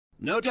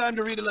No time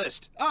to read a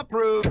list.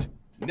 Approved.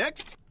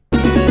 Next.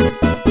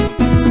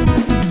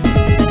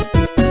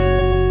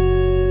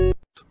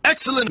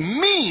 Excellent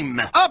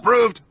meme.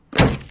 Approved.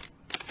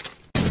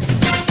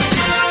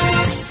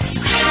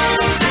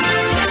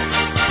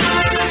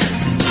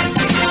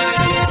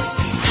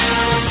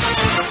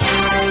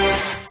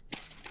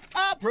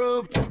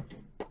 Approved.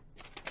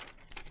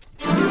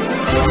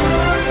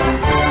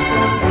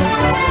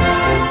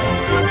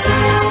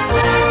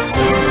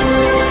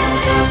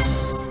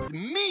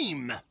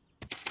 Meme.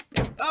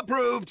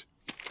 Approved.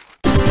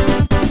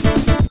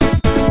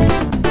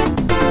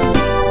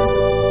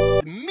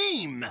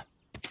 Meme.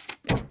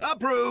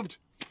 Approved.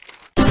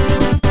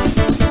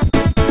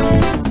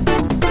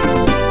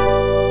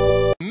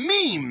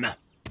 Meme.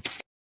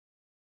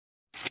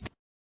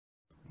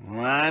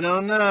 I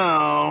don't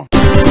know.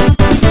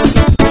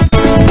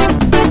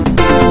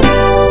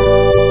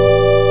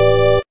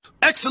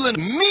 Excellent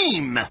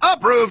meme.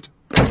 Approved.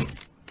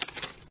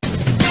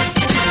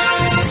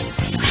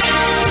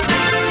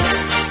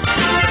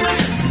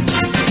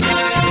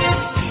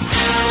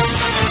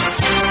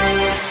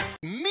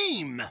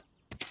 Meme.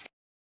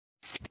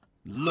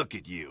 Look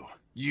at you.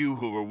 You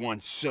who were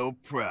once so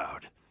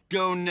proud.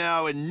 Go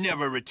now and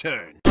never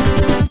return.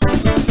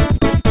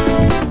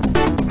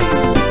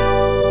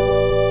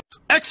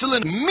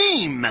 Excellent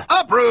meme.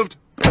 Approved.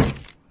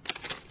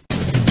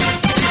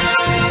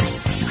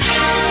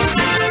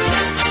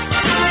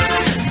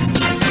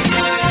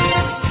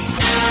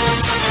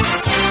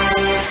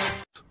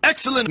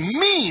 Excellent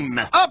meme.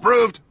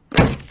 Approved.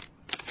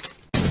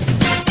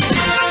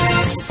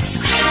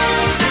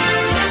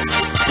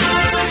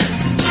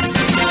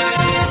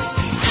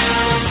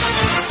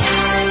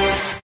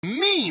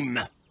 Meme.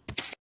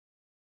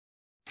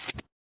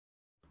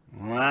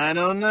 I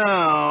don't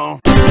know.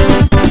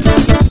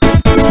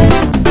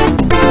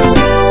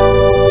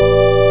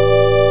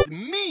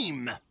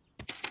 Meme.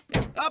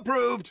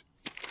 Approved.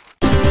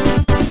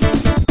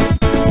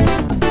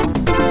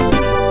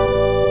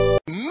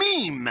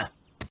 Meme.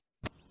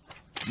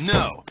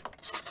 No.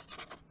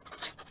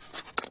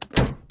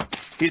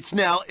 It's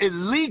now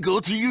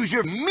illegal to use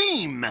your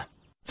meme.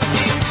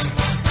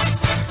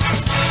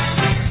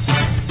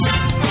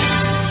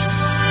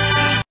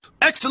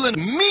 Excellent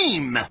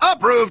meme.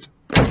 Approved.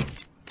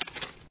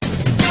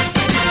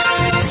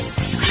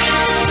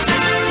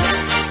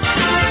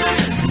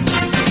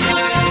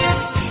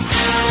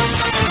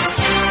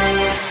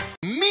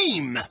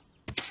 Meme.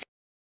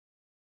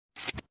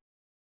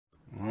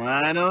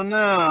 I don't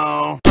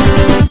know.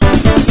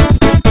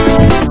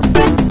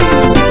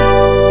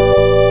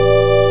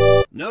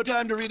 No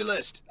time to read a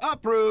list.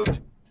 Approved.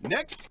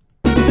 Next.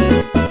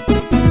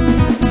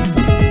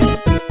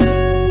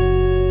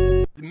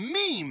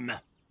 Meme.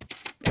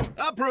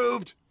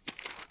 Approved.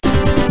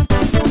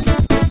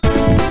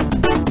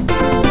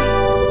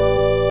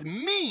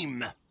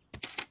 Meme.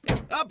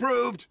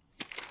 Approved.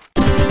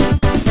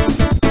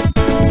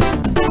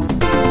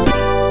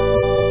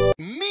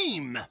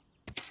 Meme.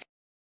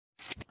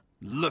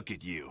 Look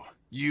at you.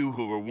 You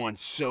who were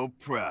once so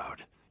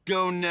proud.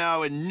 Go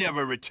now and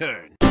never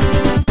return.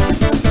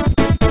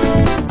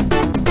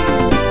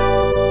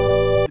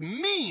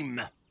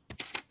 Meme.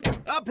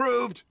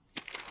 Approved.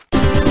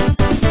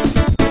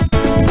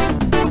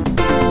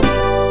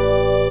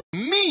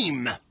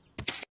 Meme.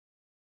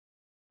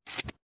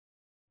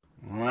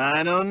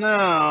 I don't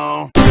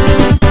know.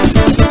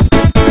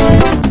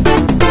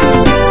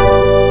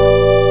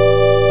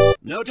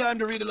 No time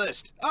to read a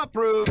list.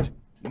 Approved.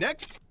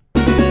 Next.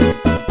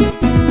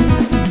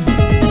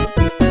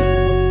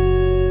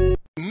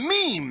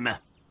 Meme.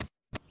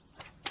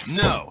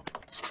 No.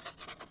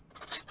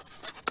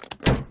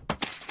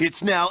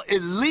 It's now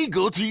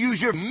illegal to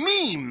use your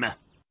meme.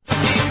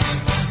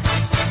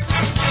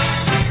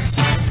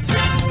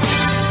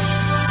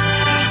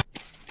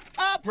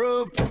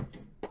 Approved.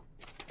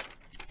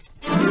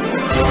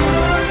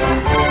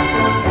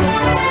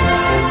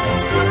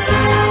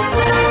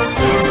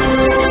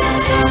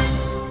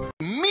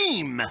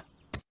 Meme.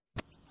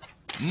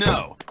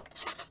 No.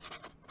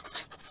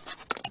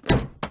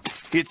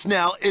 It's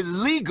now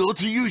illegal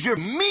to use your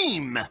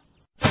meme.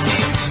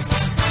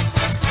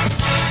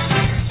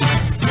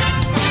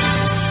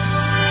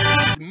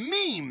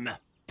 Meme.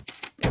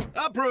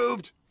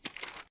 Approved.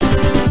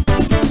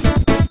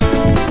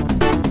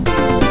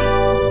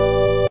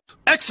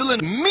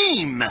 Excellent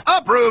meme.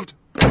 Approved.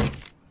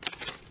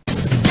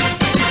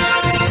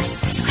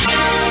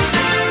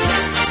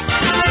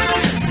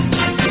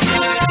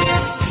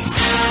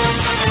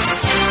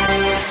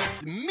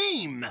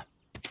 Meme.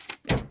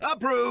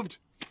 Approved.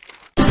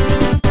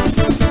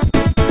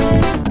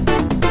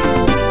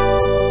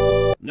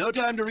 No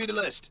time to read a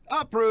list.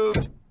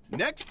 Approved.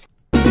 Next.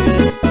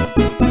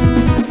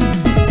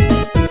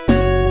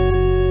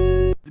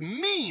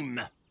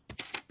 Meme.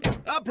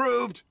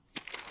 Approved.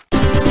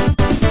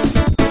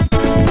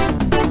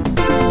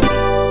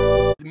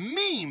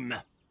 Meme.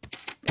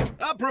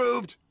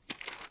 Approved.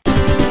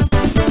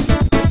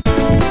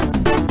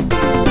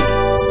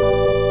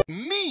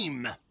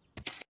 Meme.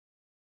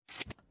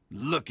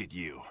 Look at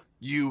you.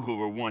 You who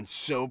were once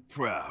so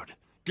proud.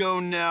 Go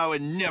now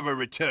and never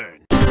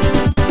return.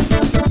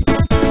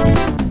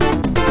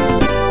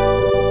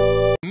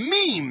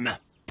 Meme!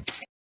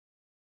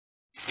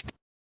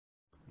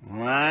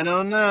 I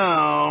don't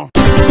know.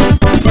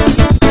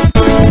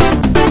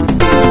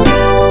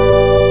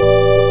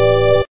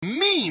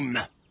 Meme!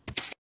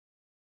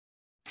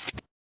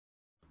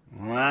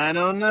 I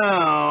don't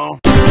know.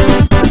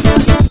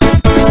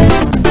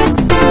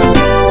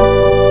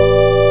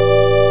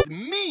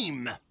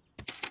 Meme!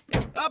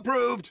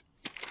 Approved!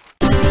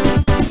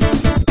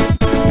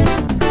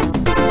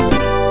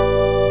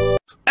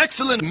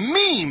 Excellent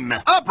meme!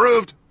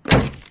 Approved!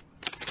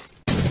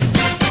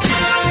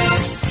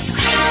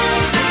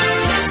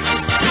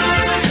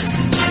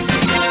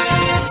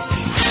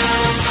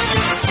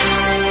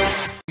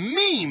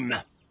 Meme!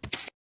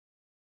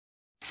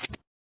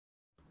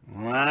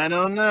 I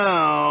don't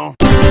know.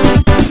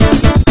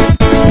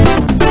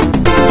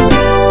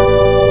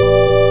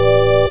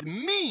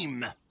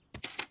 Meme!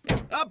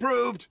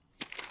 Approved!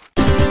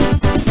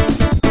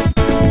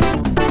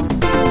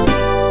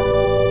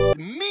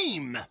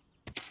 Meme!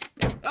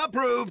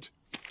 Approved!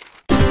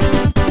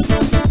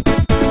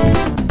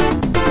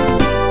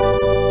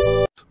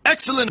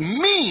 Excellent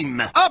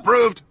meme!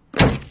 Approved!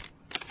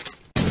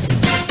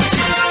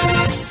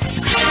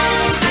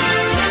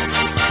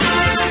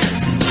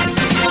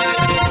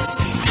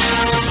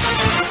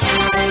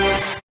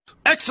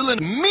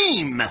 Excellent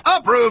meme!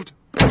 Approved!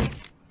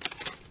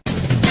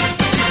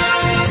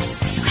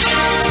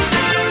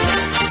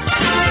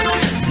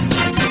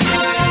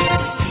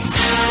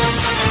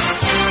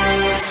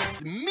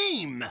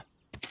 Meme!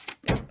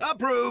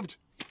 Approved!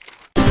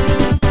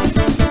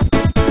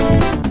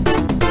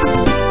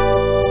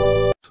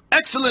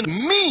 Excellent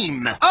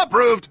meme!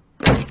 Approved!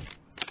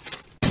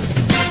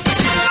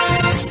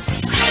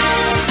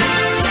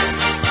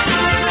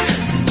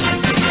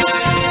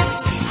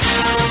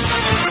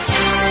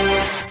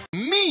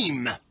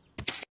 Meme!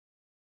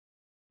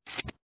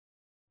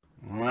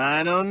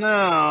 I don't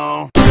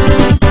know.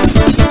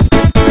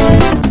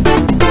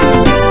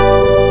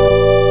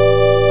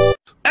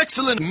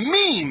 Excellent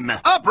meme!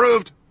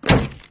 Approved!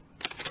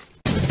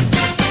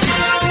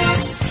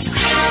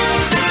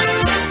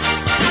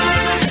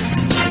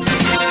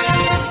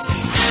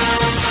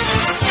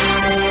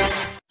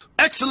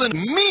 Excellent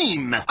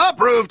meme!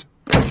 Approved!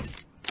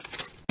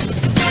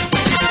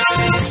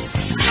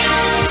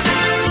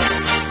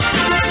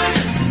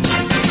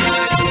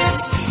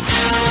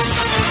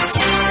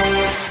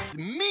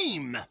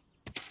 Meme!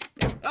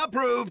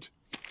 Approved!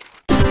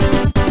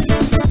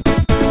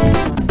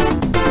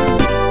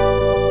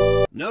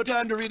 No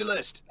time to read a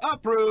list.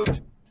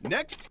 Approved!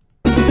 Next!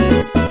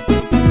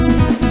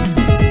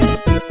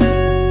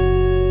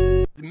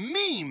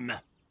 Meme!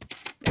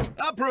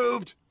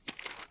 Approved!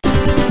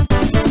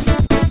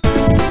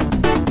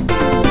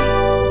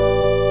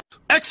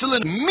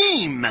 Excellent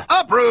meme!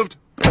 Approved!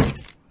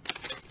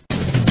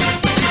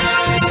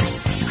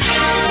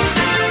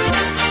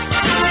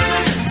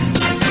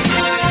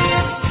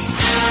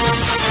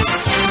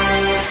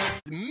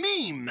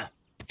 Meme!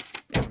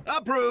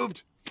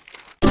 Approved!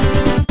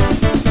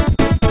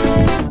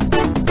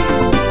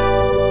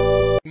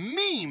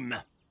 Meme!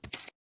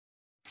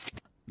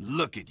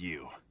 Look at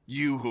you.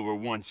 You who were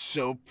once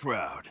so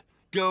proud.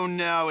 Go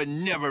now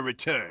and never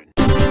return.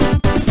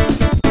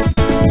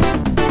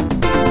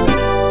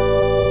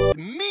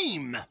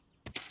 Meme!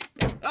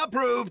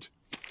 Approved!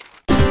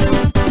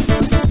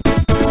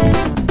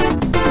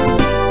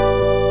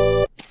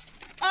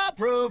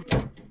 Approved!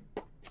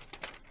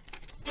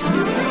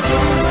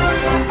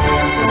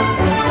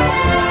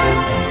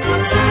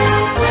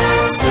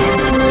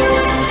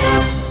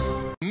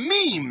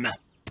 Meme!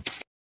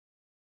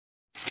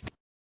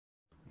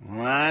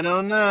 I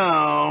don't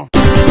know.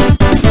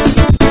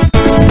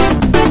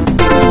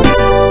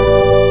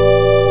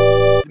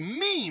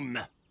 Meme!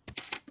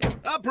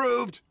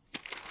 Approved!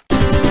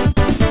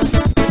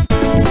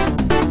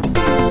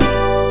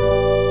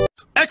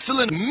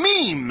 Excellent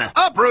meme!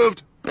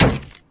 Approved!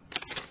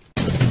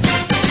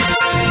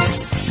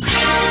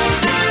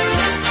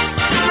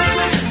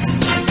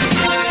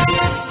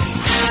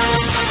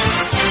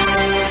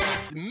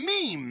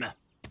 Meme!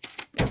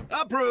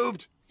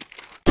 Approved!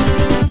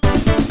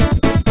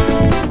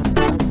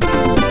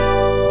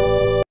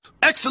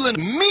 Excellent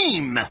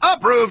meme!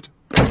 Approved!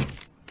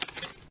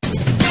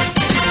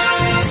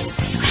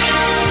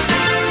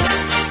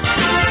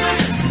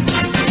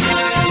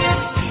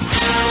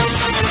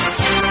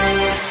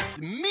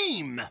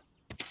 Meme!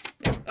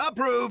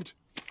 Approved!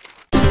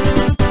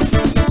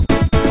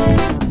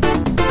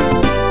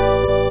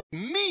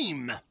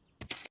 Meme!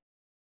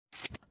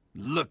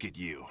 Look at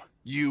you.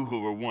 You who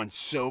were once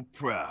so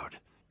proud.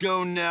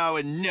 Go now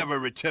and never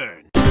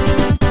return.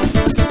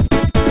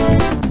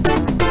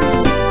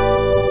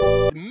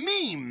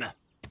 Meme!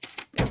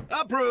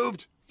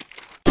 Approved!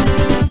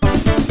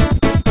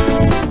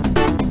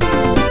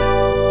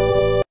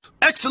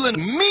 Excellent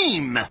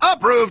meme!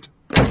 Approved!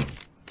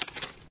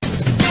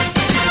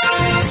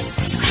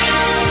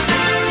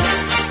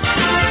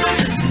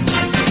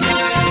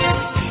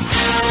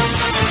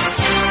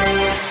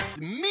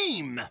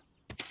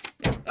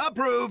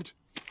 Approved.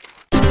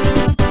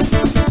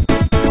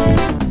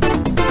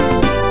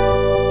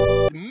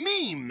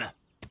 Meme.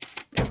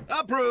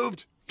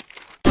 Approved.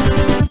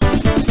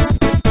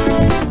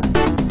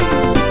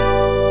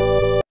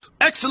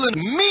 Excellent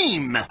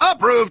meme.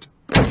 Approved.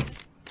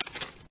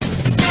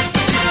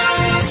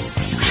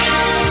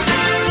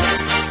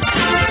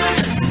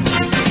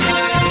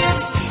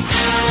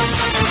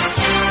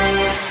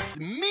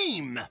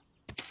 Meme.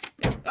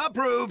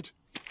 Approved.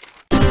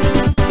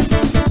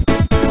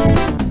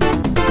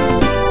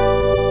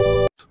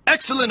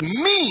 Excellent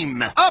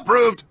meme.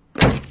 Approved.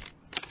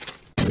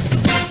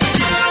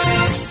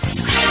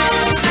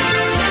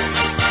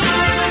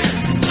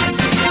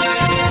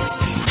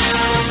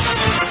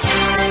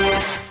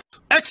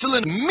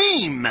 Excellent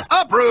meme.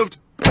 Approved.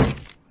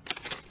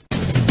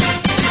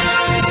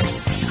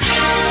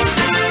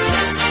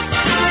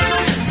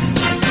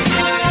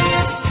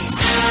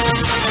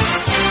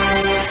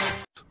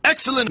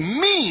 Excellent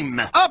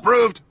meme.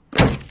 Approved.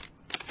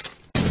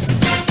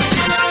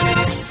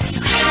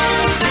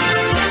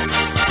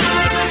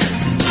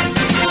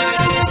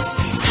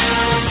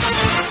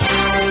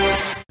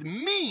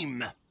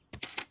 Meme.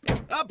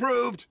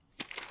 Approved.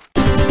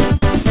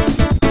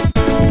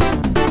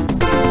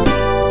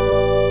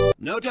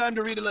 No time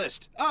to read a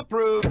list.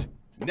 Approved.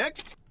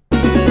 Next.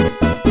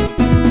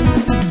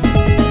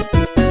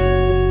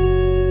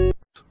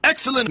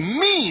 Excellent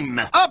meme.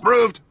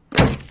 Approved.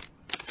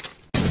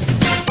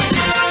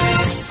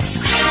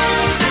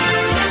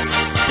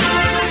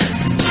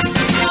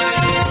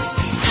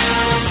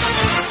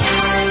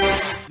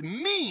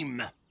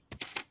 Meme.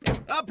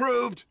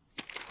 Approved.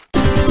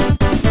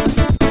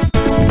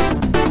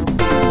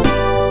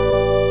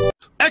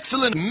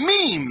 Excellent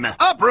meme.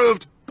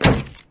 Approved.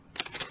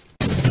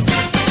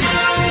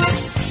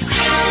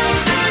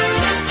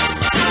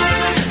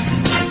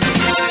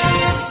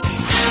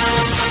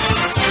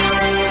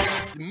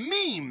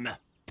 Meme.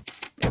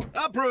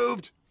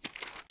 Approved.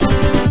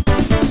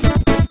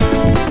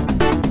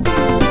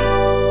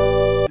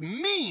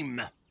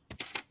 Meme.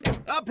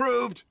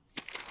 Approved.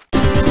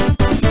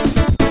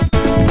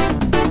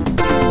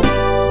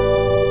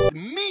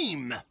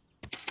 Meme.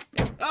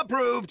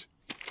 Approved.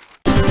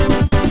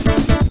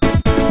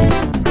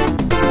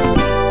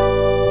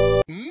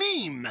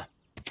 Meme.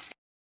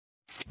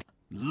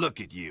 Look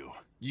at you.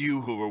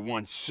 You who were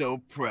once so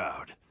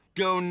proud.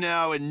 Go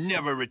now and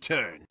never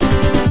return.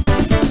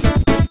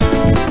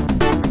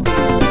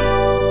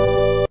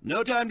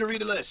 No time to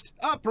read a list.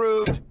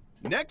 Approved.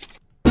 Next.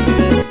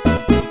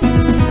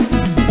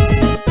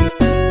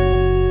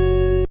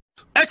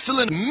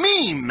 Excellent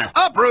meme.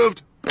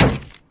 Approved.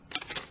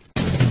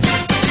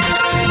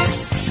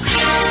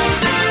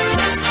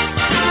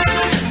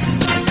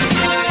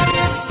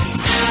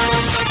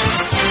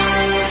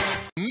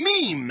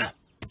 Meme.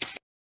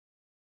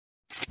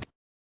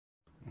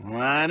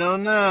 I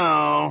don't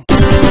know.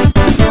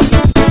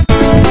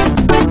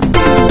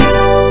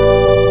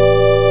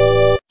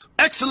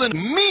 Excellent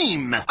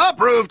meme.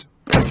 Approved.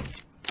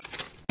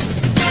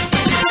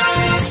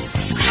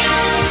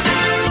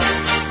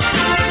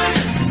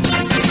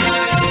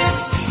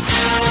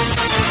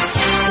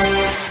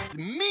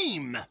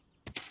 Meme.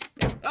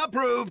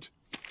 Approved.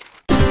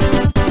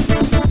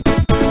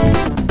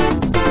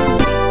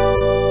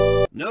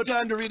 No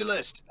time to read a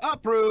list.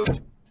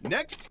 Approved.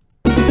 Next.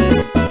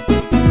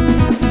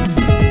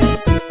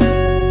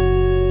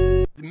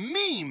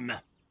 Meme.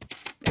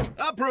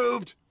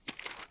 Approved.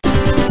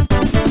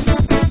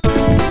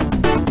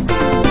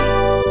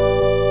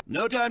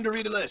 No time to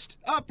read a list.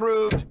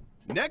 Approved.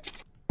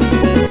 Next.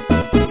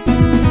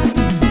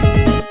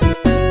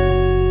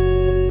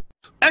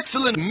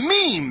 Excellent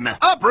meme.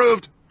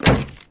 Approved.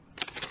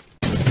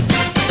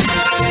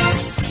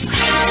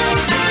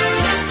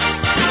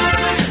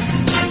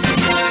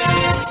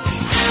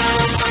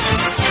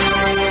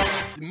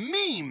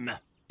 Meme.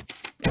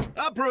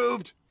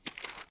 Approved.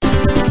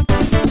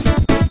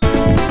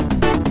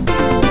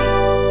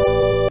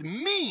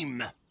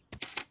 Meme.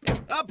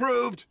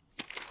 Approved.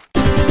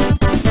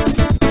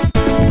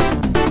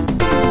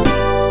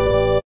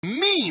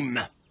 Meme.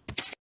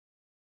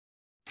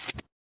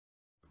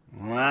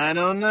 I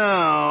don't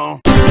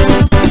know.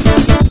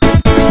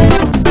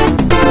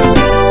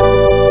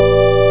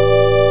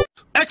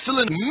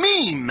 Excellent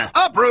meme.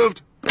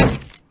 Approved.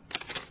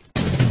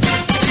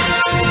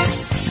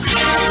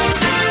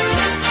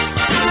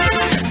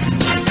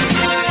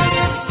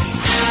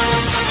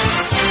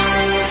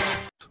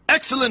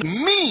 Excellent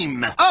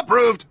meme.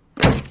 Approved.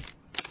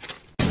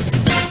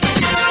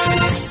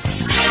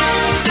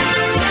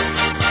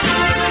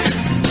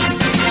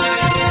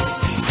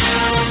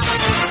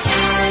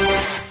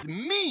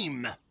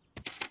 Meme.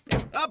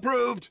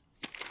 Approved.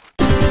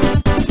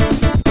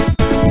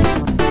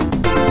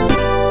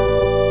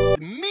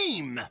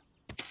 Meme.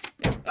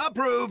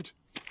 Approved.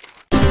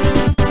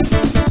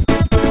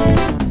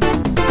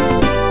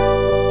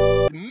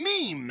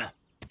 Meme.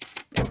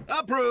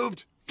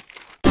 Approved.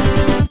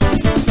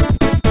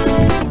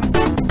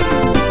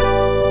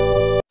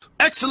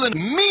 Excellent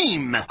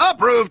meme.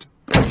 Approved.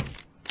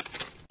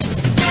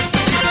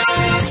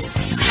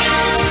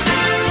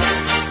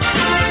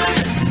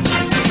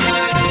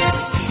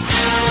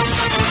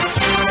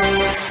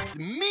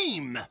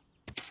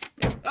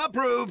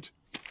 Approved.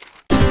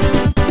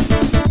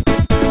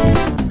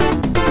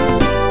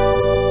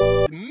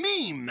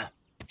 Meme.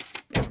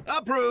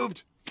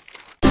 Approved.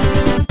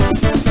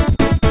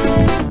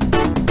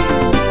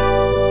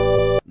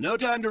 No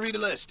time to read a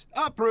list.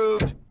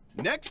 Approved.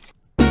 Next.